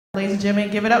Ladies and gentlemen,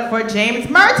 give it up for James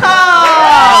Murtaugh!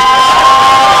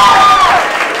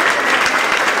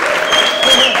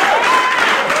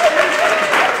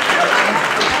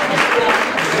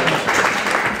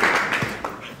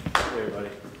 Hey everybody.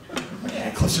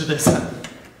 Okay, closer to this.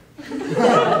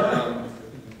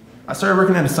 I started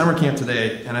working at a summer camp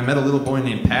today, and I met a little boy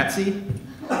named Patsy.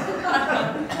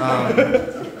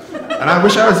 And I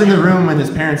wish I was in the room when his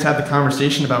parents had the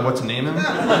conversation about what to name him.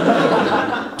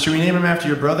 Should we name him after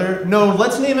your brother? No,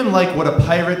 let's name him like what a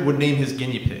pirate would name his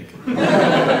guinea pig.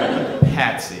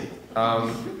 Patsy.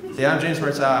 Yeah, I'm James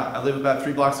Murtaugh. I live about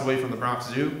 3 blocks away from the Bronx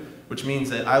Zoo, which means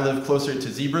that I live closer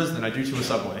to zebras than I do to a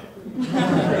subway.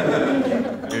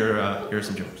 Here are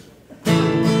some jokes.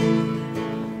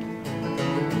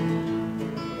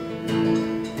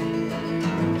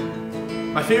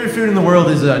 My favorite food in the world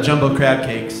is jumbo crab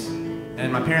cakes,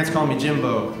 and my parents call me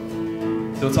Jimbo.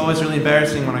 So it's always really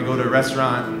embarrassing when I go to a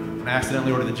restaurant and I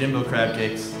accidentally order the Jimbo crab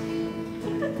cakes,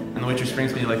 and the waitress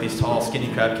brings me like these tall,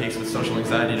 skinny crab cakes with social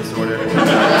anxiety disorder.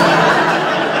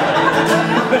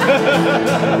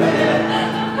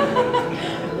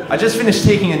 I just finished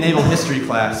taking a naval history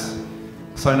class,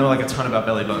 so I know like a ton about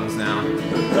belly buttons now.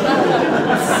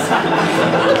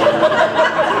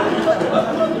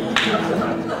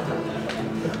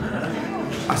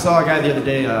 I saw a guy the other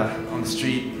day on the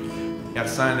street. He got a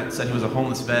sign that said he was a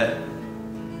homeless vet.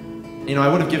 You know, I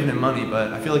would have given him money,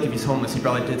 but I feel like if he's homeless, he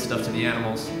probably did stuff to the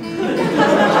animals.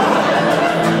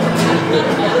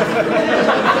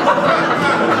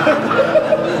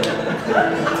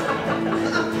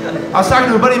 I was talking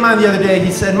to a buddy of mine the other day. He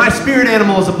said, "My spirit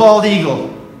animal is a bald eagle."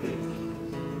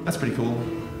 That's pretty cool.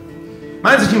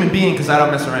 Mine's a human being because I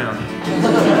don't mess around.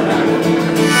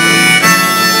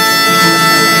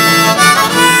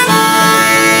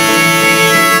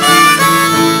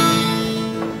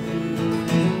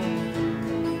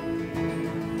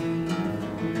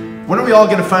 When are we all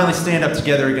going to finally stand up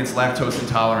together against lactose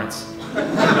intolerance?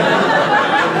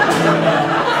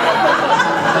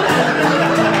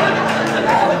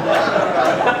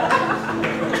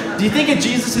 Do you think at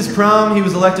Jesus' prom he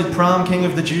was elected prom king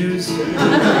of the Jews?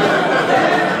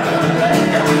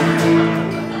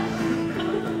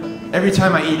 Every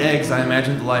time I eat eggs, I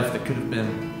imagine the life that could have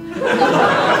been.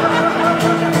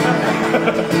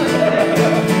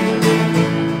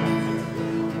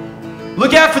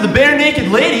 "Look out for the bare-naked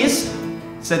ladies,"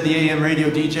 said the AM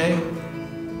radio DJ.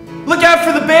 "Look out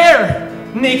for the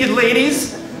bare-naked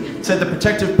ladies," said the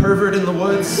protective pervert in the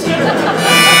woods.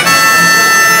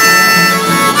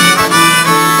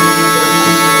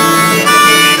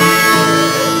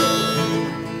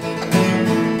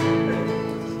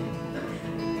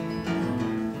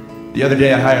 The other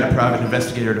day I hired a private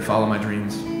investigator to follow my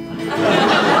dreams.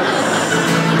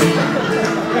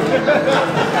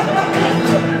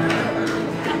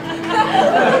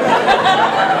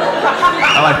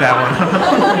 I like that one.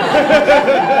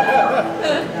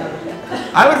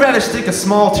 I would rather stick a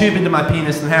small tube into my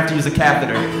penis than have to use a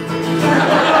catheter.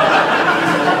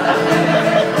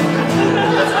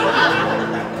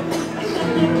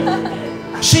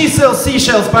 She sells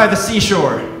seashells by the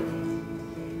seashore.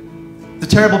 It's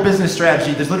a terrible business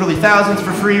strategy. There's literally thousands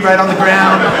for free right on the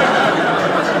ground.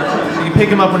 You can pick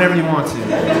them up whenever you want to.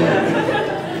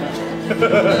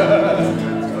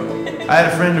 I had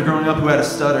a friend growing up who had a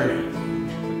stutter.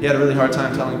 He had a really hard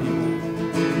time telling people.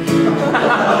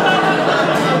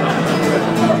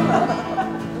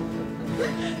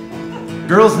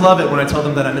 Girls love it when I tell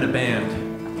them that I'm in a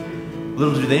band.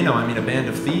 Little do they know I'm in a band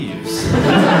of thieves.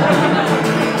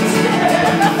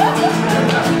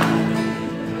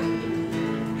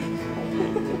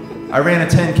 I ran a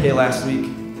 10K last week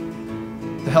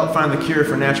to help find the cure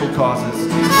for natural causes.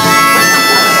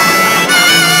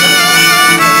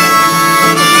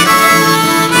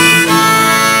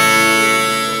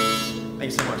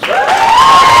 Thanks so much.